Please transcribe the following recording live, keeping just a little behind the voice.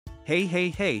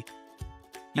Hey.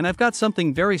 And I've got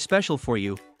something very special for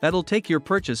you that'll take your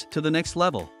purchase to the next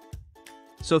level.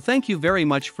 So thank you very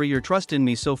much for your trust in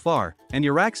me so far, and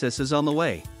your access is on the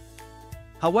way.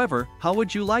 However, how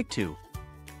would you like to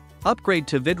upgrade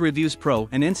to VidReviews Pro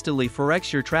and instantly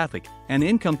 4x your traffic and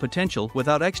income potential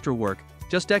without extra work,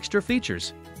 just extra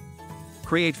features?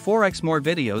 Create 4x more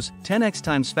videos, 10x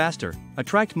times faster,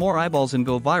 attract more eyeballs and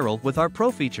go viral with our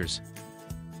Pro features.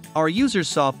 Our users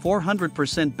saw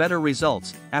 400% better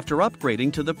results after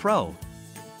upgrading to the Pro.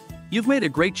 You've made a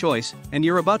great choice, and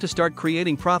you're about to start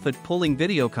creating profit-pulling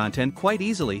video content quite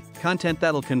easily, content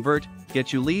that'll convert,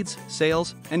 get you leads,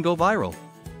 sales, and go viral.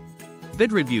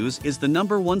 VidReviews is the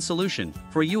 #1 solution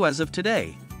for you as of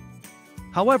today.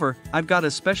 However, I've got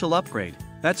a special upgrade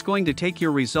that's going to take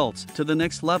your results to the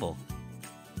next level.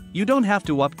 You don't have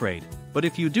to upgrade, but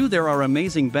if you do, there are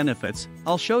amazing benefits.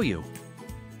 I'll show you.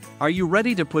 Are you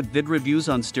ready to put VidReviews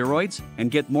on steroids and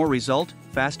get more result,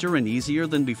 faster and easier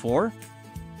than before?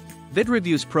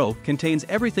 VidReviews Pro contains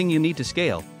everything you need to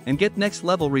scale and get next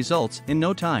level results in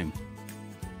no time.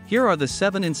 Here are the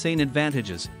 7 insane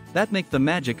advantages that make the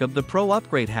magic of the Pro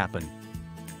upgrade happen.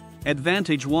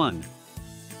 Advantage 1.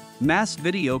 Mass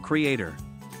Video Creator.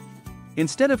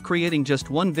 Instead of creating just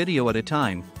one video at a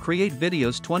time, create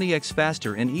videos 20x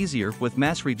faster and easier with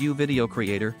Mass Review Video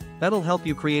Creator that'll help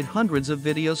you create hundreds of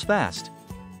videos fast.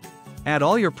 Add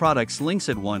all your products' links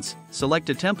at once, select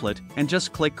a template, and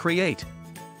just click Create.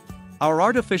 Our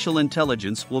artificial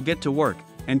intelligence will get to work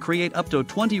and create up to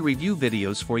 20 review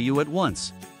videos for you at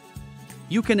once.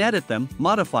 You can edit them,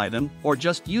 modify them, or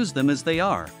just use them as they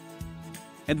are.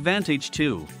 Advantage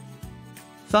 2.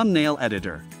 Thumbnail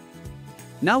Editor.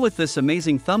 Now with this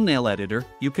amazing thumbnail editor,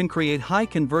 you can create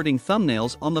high-converting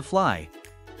thumbnails on the fly.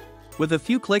 With a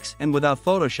few clicks and without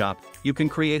Photoshop, you can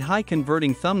create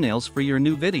high-converting thumbnails for your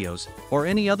new videos or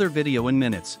any other video in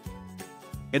minutes.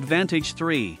 Advantage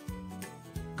 3.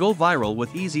 Go viral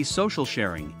with easy social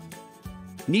sharing.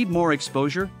 Need more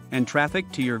exposure and traffic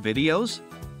to your videos?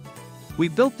 We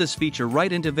built this feature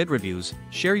right into VidReviews.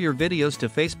 Share your videos to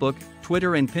Facebook,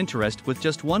 Twitter, and Pinterest with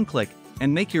just one click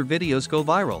and make your videos go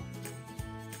viral.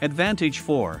 Advantage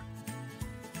 4.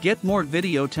 Get more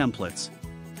video templates.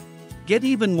 Get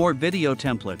even more video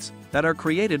templates that are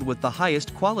created with the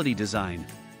highest quality design.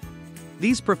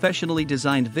 These professionally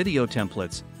designed video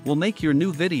templates will make your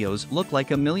new videos look like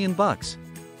 $1,000,000.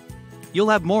 You'll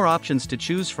have more options to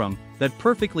choose from that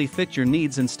perfectly fit your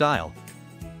needs and style.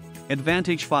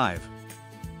 Advantage 5.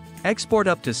 Export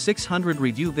up to 600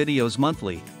 review videos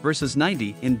monthly versus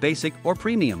 90 in basic or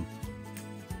premium.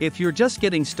 If you're just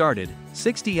getting started,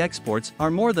 60 exports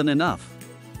are more than enough.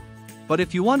 But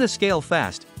if you want to scale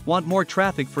fast, want more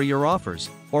traffic for your offers,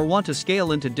 or want to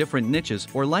scale into different niches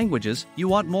or languages, you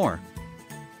want more.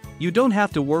 You don't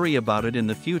have to worry about it in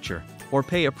the future, or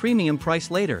pay a premium price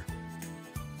later.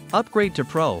 Upgrade to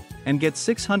Pro and get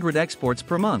 600 exports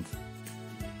per month.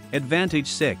 Advantage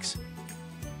 6.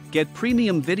 Get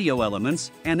premium video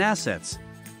elements and assets.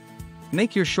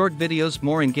 Make your short videos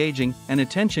more engaging and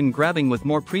attention-grabbing with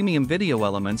more premium video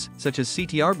elements such as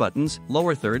CTR buttons,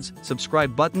 lower thirds,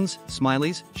 subscribe buttons,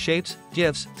 smileys, shapes,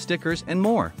 GIFs, stickers, and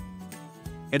more.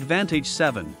 Advantage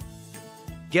 7.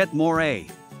 Get more AI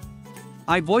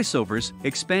voiceovers,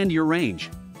 expand your range.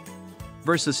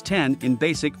 Versus 10 in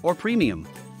basic or premium.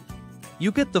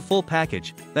 You get the full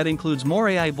package that includes more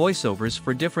AI voiceovers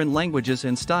for different languages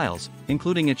and styles,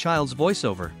 including a child's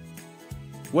voiceover.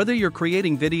 Whether you're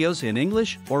creating videos in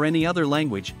English or any other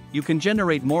language, you can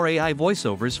generate more AI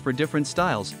voiceovers for different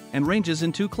styles and ranges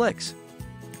in 2 clicks.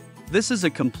 This is a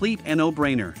complete and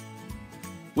no-brainer.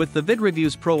 With the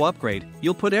VidReviews Pro upgrade,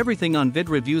 you'll put everything on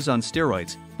VidReviews on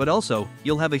steroids, but also,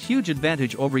 you'll have a huge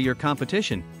advantage over your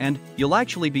competition, and you'll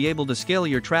actually be able to scale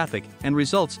your traffic and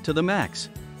results to the max.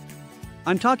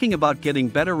 I'm talking about getting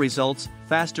better results,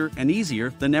 faster and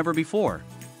easier than ever before.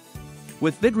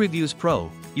 With VidReviews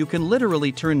Pro, you can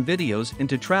literally turn videos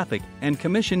into traffic and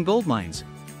commission goldmines.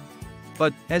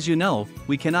 But, as you know,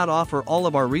 we cannot offer all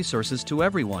of our resources to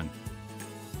everyone.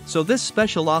 So this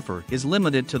special offer is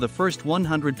limited to the first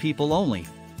 100 people only.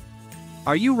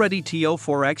 Are you ready to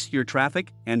 4x your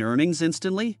traffic and earnings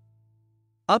instantly?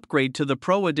 Upgrade to the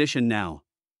Pro Edition now.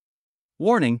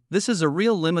 Warning, this is a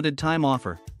real limited time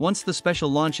offer. Once the special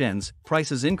launch ends,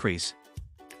 prices increase.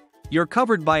 You're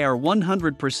covered by our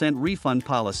 100% refund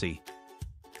policy.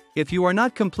 If you are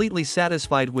not completely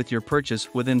satisfied with your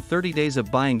purchase within 30 days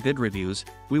of buying VidReviews,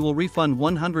 we will refund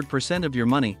 100% of your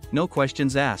money, no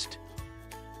questions asked.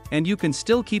 And you can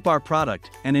still keep our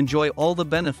product and enjoy all the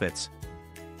benefits.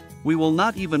 We will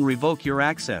not even revoke your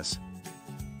access.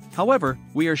 However,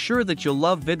 we are sure that you'll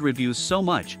love VidReviews so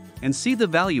much and see the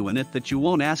value in it that you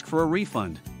won't ask for a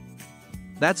refund.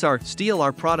 That's our steal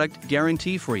our product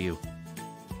guarantee for you.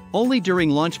 Only during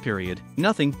launch period,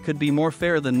 nothing could be more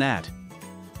fair than that.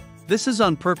 This is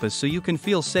on purpose so you can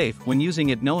feel safe when using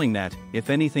it, knowing that, if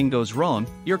anything goes wrong,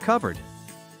 you're covered.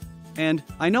 And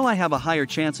I know I have a higher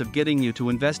chance of getting you to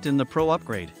invest in the Pro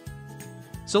upgrade.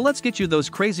 So let's get you those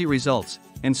crazy results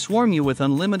and swarm you with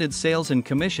unlimited sales and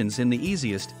commissions in the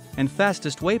easiest and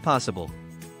fastest way possible.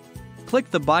 Click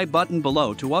the buy button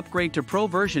below to upgrade to Pro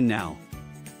version now.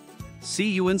 See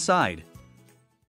you inside.